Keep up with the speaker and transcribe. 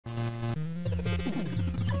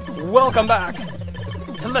welcome back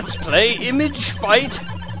to Let's Play Image Fight.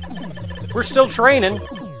 We're still training.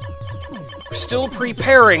 We're still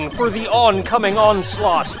preparing for the oncoming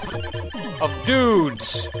onslaught of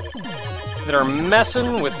dudes that are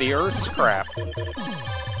messing with the Earth's crap.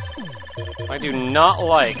 I do not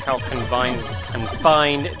like how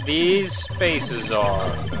confined these spaces are.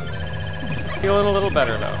 Feeling a little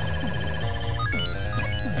better, though.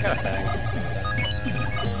 I got a thing.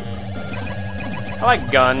 I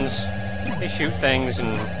like guns. They shoot things and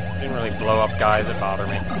didn't really blow up guys that bother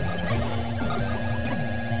me.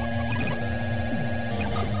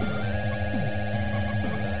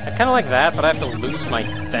 I kind of like that, but I have to lose my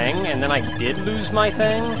thing, and then I did lose my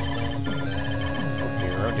thing.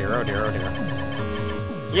 Oh dear, oh dear, oh dear,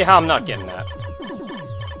 oh dear. Yeah, I'm not getting that.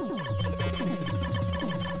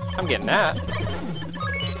 I'm getting that.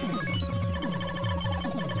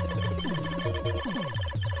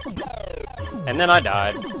 And then I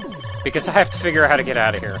died, because I have to figure out how to get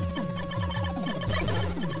out of here.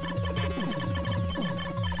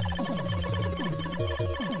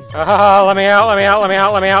 Ah, let me out, let me out, let me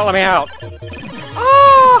out, let me out, let me out.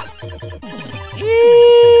 Ah!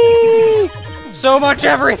 Eee! So much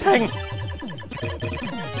everything!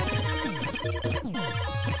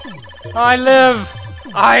 I live!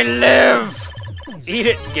 I live! Eat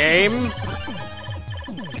it, game!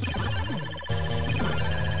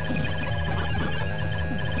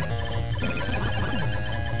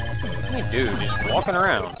 Hey, dude, just walking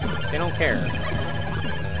around. They don't care.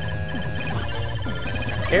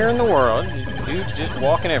 Care in the world. Dude's just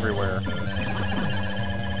walking everywhere.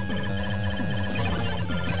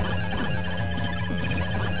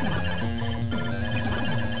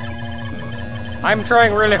 I'm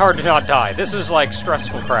trying really hard to not die. This is like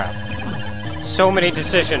stressful crap. So many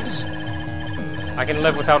decisions. I can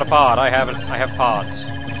live without a pod. I have pods.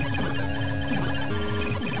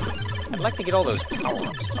 I'd like to get all those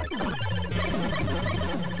power-ups if I could.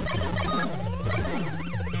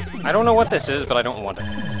 I don't know what this is, but I don't want it.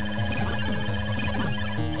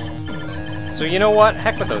 So you know what?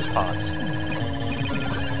 Heck with those pods.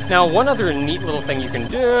 Now, one other neat little thing you can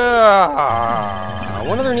do...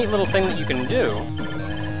 One other neat little thing that you can do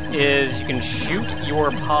is you can shoot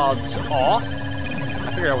your pods off.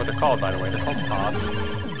 I figured out what they're called, by the way. They're called pods.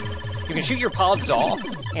 You can shoot your pods off,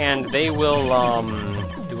 and they will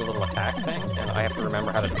do a little attack thing, and I have to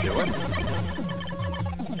remember how to do it.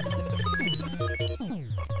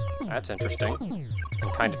 That's interesting.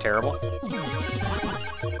 And kind of terrible.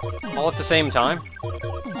 All at the same time.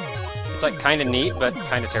 It's like kind of neat, but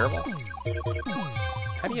kind of terrible.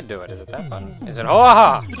 How do you do it? Is it that button? Is it... Oh,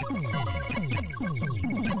 aha!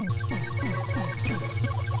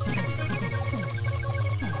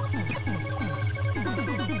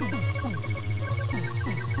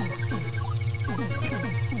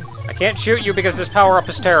 I can't shoot you because this power-up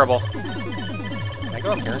is terrible. Can I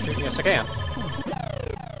go up here and shoot you? Yes, I can.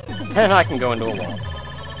 And I can go into a wall.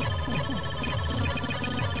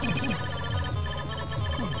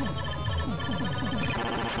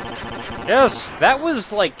 Yes, that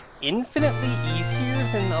was, like, infinitely easier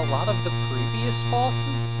than a lot of the previous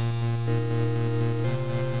bosses.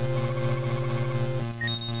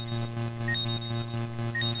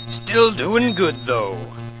 Still doing good, though.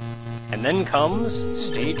 And then comes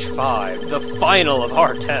Stage 5, the final of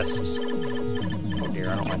our tests. Oh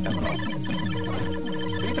dear, I don't like that at all.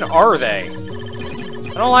 What even are they?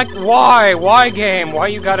 I don't like... Why? Why, game? Why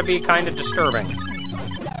you gotta be kind of disturbing?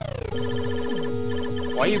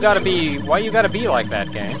 Why you gotta be like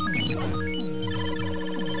that, game?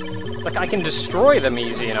 It's like I can destroy them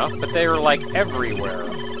easy enough, but they're like everywhere.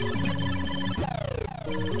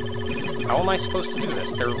 How am I supposed to do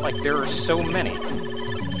this? There are so many.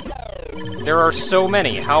 There are so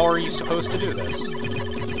many. How are you supposed to do this?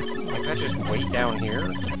 Like I just wait down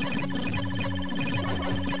here?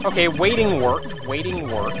 Okay, waiting worked. Waiting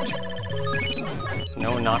worked.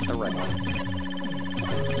 No, not the red one.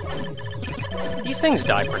 These things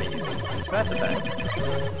die pretty easy, so that's a thing.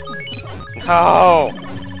 No!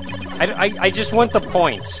 I just want the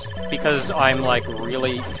points, because I'm, like,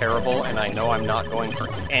 really terrible, and I know I'm not going for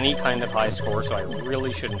any kind of high score, so I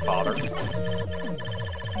really shouldn't bother. Oh,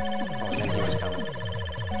 and then he was coming.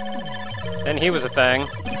 Then he was a thing.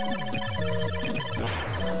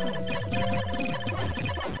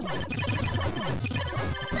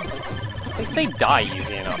 At least they die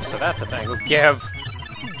easy enough, so that's a thing. Oh, give!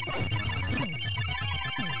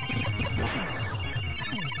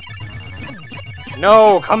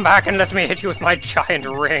 No! Come back and let me hit you with my giant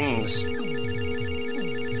rings!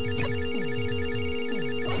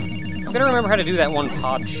 I'm gonna remember how to do that one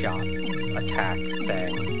pod shot attack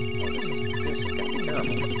thing. Oh, this is gonna be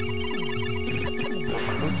terrible.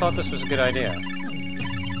 Who thought this was a good idea?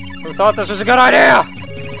 Who thought this was a good idea?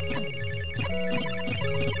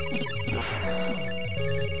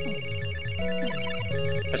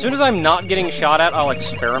 As soon as I'm not getting shot at, I'll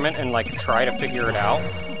experiment and, like, try to figure it out.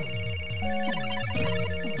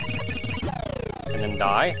 And then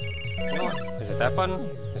die. You know what? Is it that button?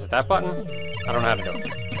 Is it that button? I don't know how to do it.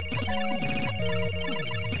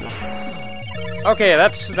 Okay,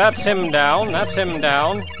 that's him down. That's him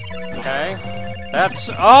down. Okay. That's...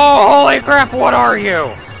 Oh, holy crap, what are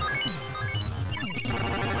you?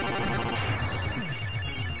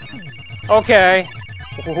 Okay.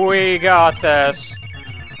 We got this.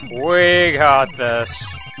 We got this.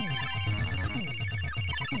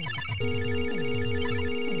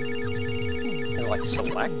 Is it like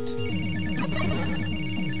select?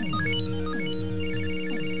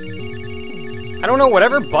 I don't know,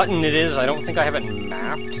 whatever button it is, I don't think I have it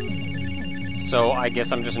mapped. So I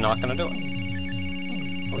guess I'm just not gonna do it.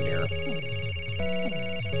 Oh dear.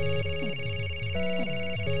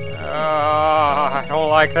 I don't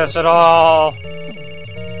like this at all.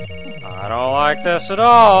 I don't like this at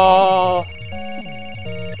all.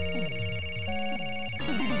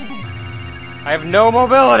 I have no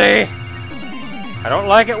mobility. I don't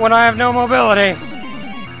like it when I have no mobility.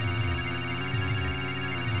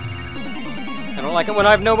 I don't like it when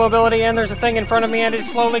I have no mobility and there's a thing in front of me and it's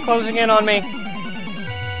slowly closing in on me.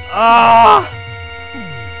 Ah!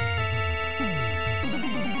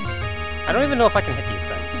 I don't even know if I can hit these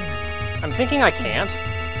things. I'm thinking I can't.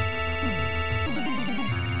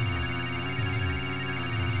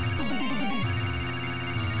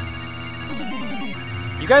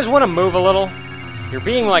 You guys want to move a little? You're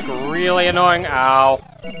being, like, really annoying. Ow.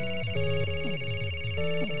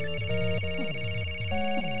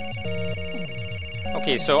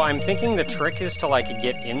 Okay, so I'm thinking the trick is to, like,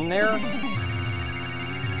 get in there.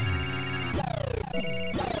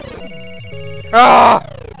 Ah!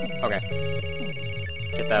 Okay.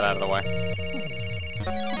 Get that out of the way.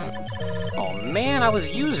 Oh, man, I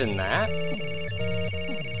was using that.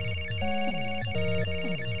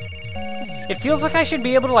 It feels like I should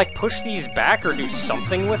be able to, like, push these back or do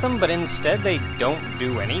something with them, but instead they don't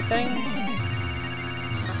do anything.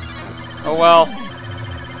 Oh, well.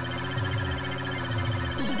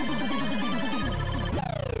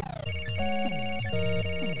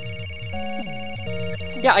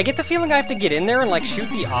 Yeah, I get the feeling I have to get in there and, like, shoot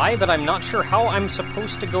the eye, but I'm not sure how I'm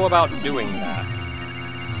supposed to go about doing that.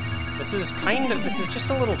 This is just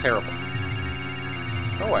a little terrible.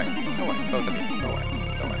 Go away. Go away. Both of you. Go away.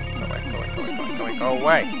 Go away. Go away. Go away. Go away. Go away. Go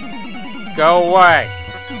away. Go away.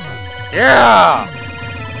 Yeah!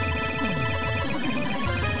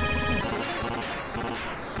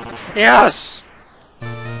 Yes!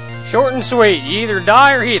 Short and sweet. You either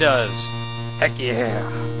die or he does. Heck yeah.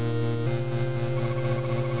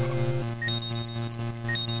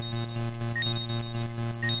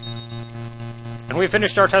 And we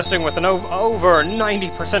finished our testing with an over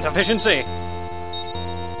 90% efficiency.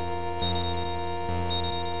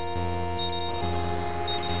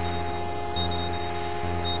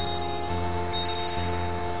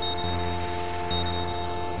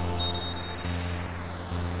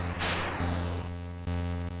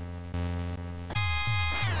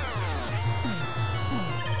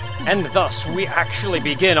 And thus, we actually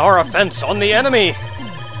begin our offense on the enemy!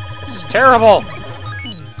 This is terrible!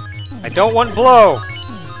 I don't want blow!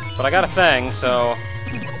 But I got a thing, so...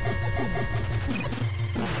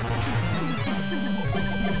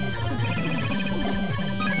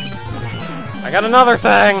 I got another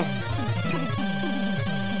thing!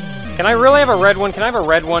 Can I really have a red one? Can I have a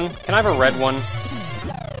red one? Can I have a red one?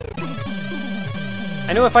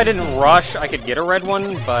 I knew if I didn't rush, I could get a red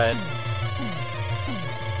one, but...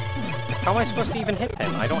 How am I supposed to even hit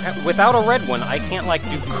them? I don't have... Without a red one, I can't, like,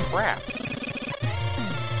 do crap.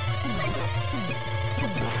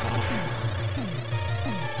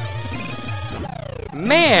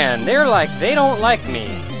 Man, they're like... They don't like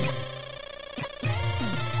me.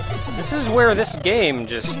 This is where this game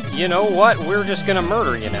just... You know what? We're just gonna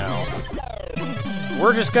murder you now.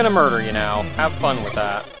 We're just gonna murder you now. Have fun with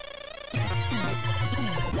that.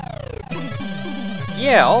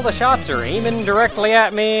 Yeah, all the shots are aiming directly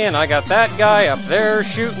at me, and I got that guy up there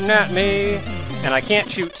shooting at me, and I can't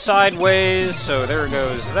shoot sideways, so there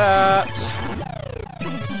goes that.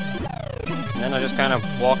 And then I just kind of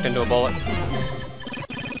walked into a bullet.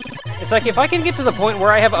 It's like, if I can get to the point where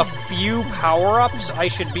I have a few power-ups, I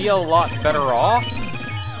should be a lot better off.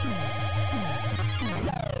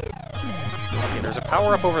 Okay, there's a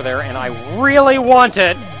power-up over there, and I really want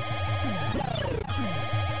it!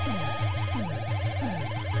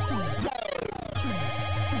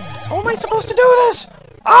 How am I supposed to do this?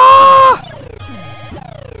 Ah!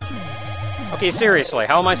 Okay, seriously,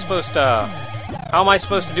 how am I supposed to... How am I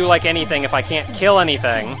supposed to do, like, anything if I can't kill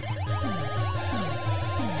anything?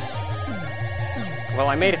 Well,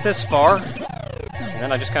 I made it this far. And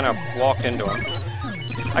then I just kind of walked into him.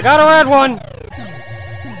 I got a red one!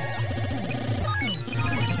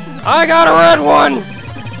 I got a red one!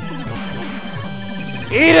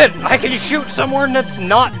 Eat it! I can shoot someone that's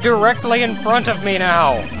not directly in front of me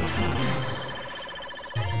now!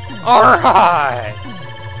 Alright!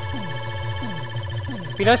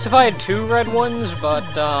 Be nice if I had 2 red ones, but,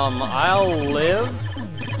 I'll live.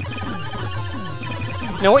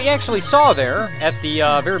 Now, what you actually saw there, at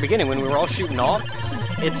the, very beginning, when we were all shooting off,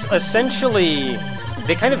 it's essentially...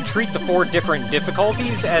 They kind of treat the 4 different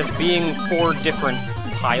difficulties as being 4 different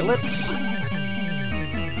pilots.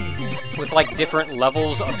 With, like, different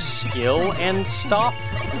levels of skill and stuff.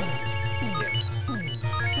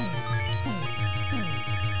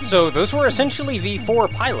 So, those were essentially the 4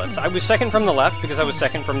 pilots. I was second from the left because I was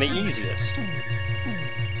second from the easiest.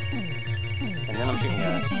 And then I'm shooting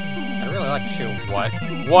guys. I really like to shoot. What?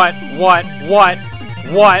 What? What? What?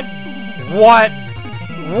 What? What?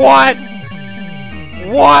 What?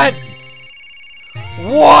 What?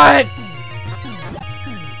 What?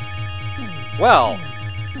 Well,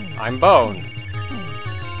 I'm boned.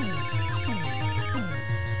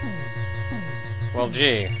 Well,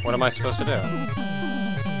 gee, what am I supposed to do?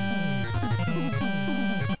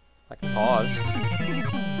 I can pause.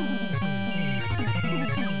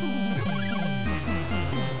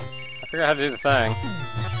 I figured out how to do the thing.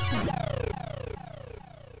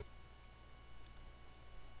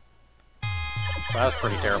 That was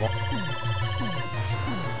pretty terrible.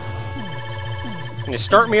 And you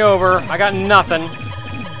start me over, I got nothing.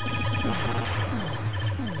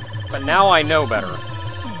 But now I know better.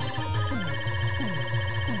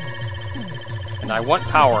 And I want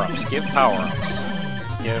power-ups. Give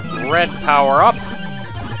power-ups. Give red power-up.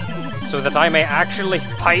 So that I may actually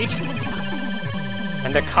fight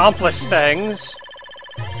and accomplish things.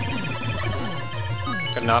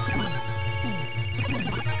 Good enough.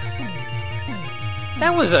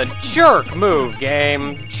 That was a jerk move,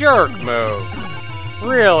 game. Jerk move.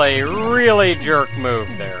 Really, really jerk move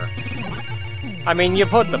there. I mean, you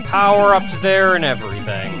put the power-ups there and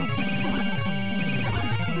everything.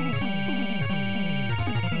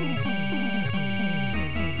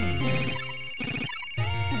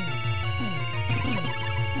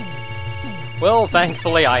 Well,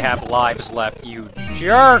 thankfully I have lives left, you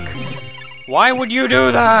jerk! Why would you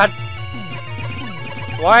do that?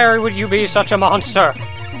 Why would you be such a monster?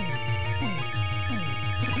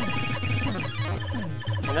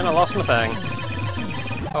 And then I lost my thing.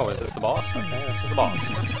 Oh, is this the boss? Okay, this is the boss.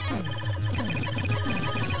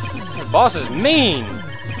 The boss is mean!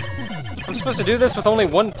 I'm supposed to do this with only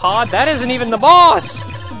 1 pod? That isn't even the boss!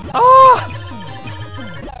 Ah!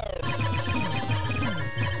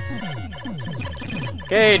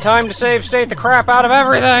 Okay, time to save state the crap out of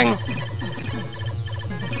everything!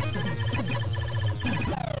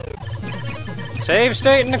 Save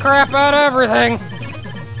state and the crap out of everything!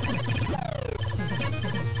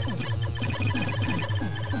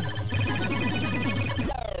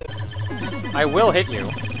 I will hit you.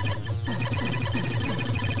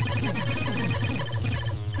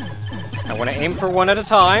 I want to aim for 1 at a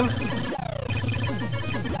time.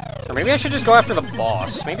 Or maybe I should just go after the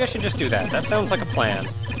boss. Maybe I should just do that. That sounds like a plan.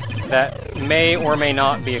 That may or may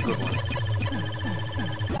not be a good one.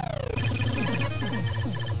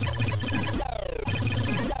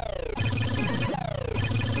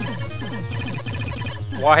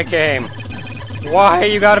 Why, game? Why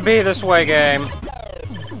you gotta be this way, game?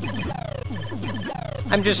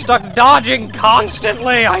 I'm just stuck dodging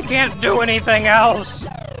constantly! I can't do anything else!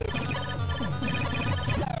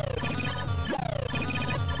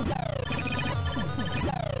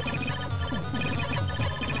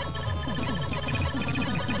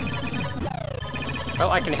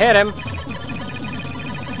 Well, I can hit him.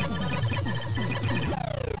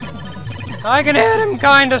 I can hit him,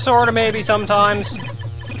 kinda, sorta, maybe, sometimes.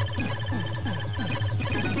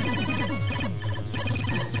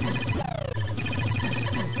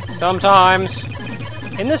 Sometimes.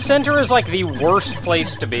 In the center is, like, the worst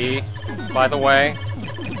place to be, by the way.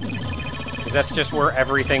 Because that's just where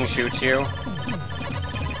everything shoots you.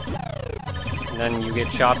 And then you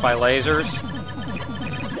get shot by lasers.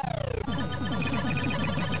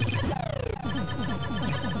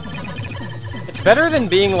 It's better than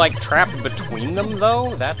being, like, trapped between them,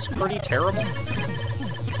 though. That's pretty terrible.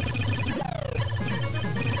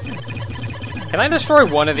 Can I destroy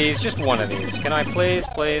one of these? Just one of these. Can I please,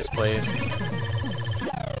 please, please?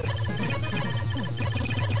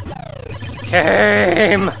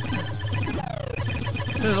 came!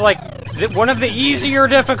 This is like one of the easier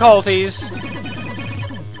difficulties.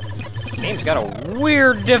 Game's got a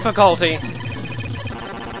weird difficulty.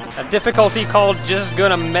 A difficulty called just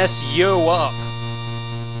gonna mess you up.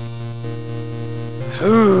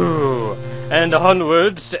 Whew. And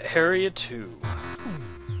onwards to Area 2.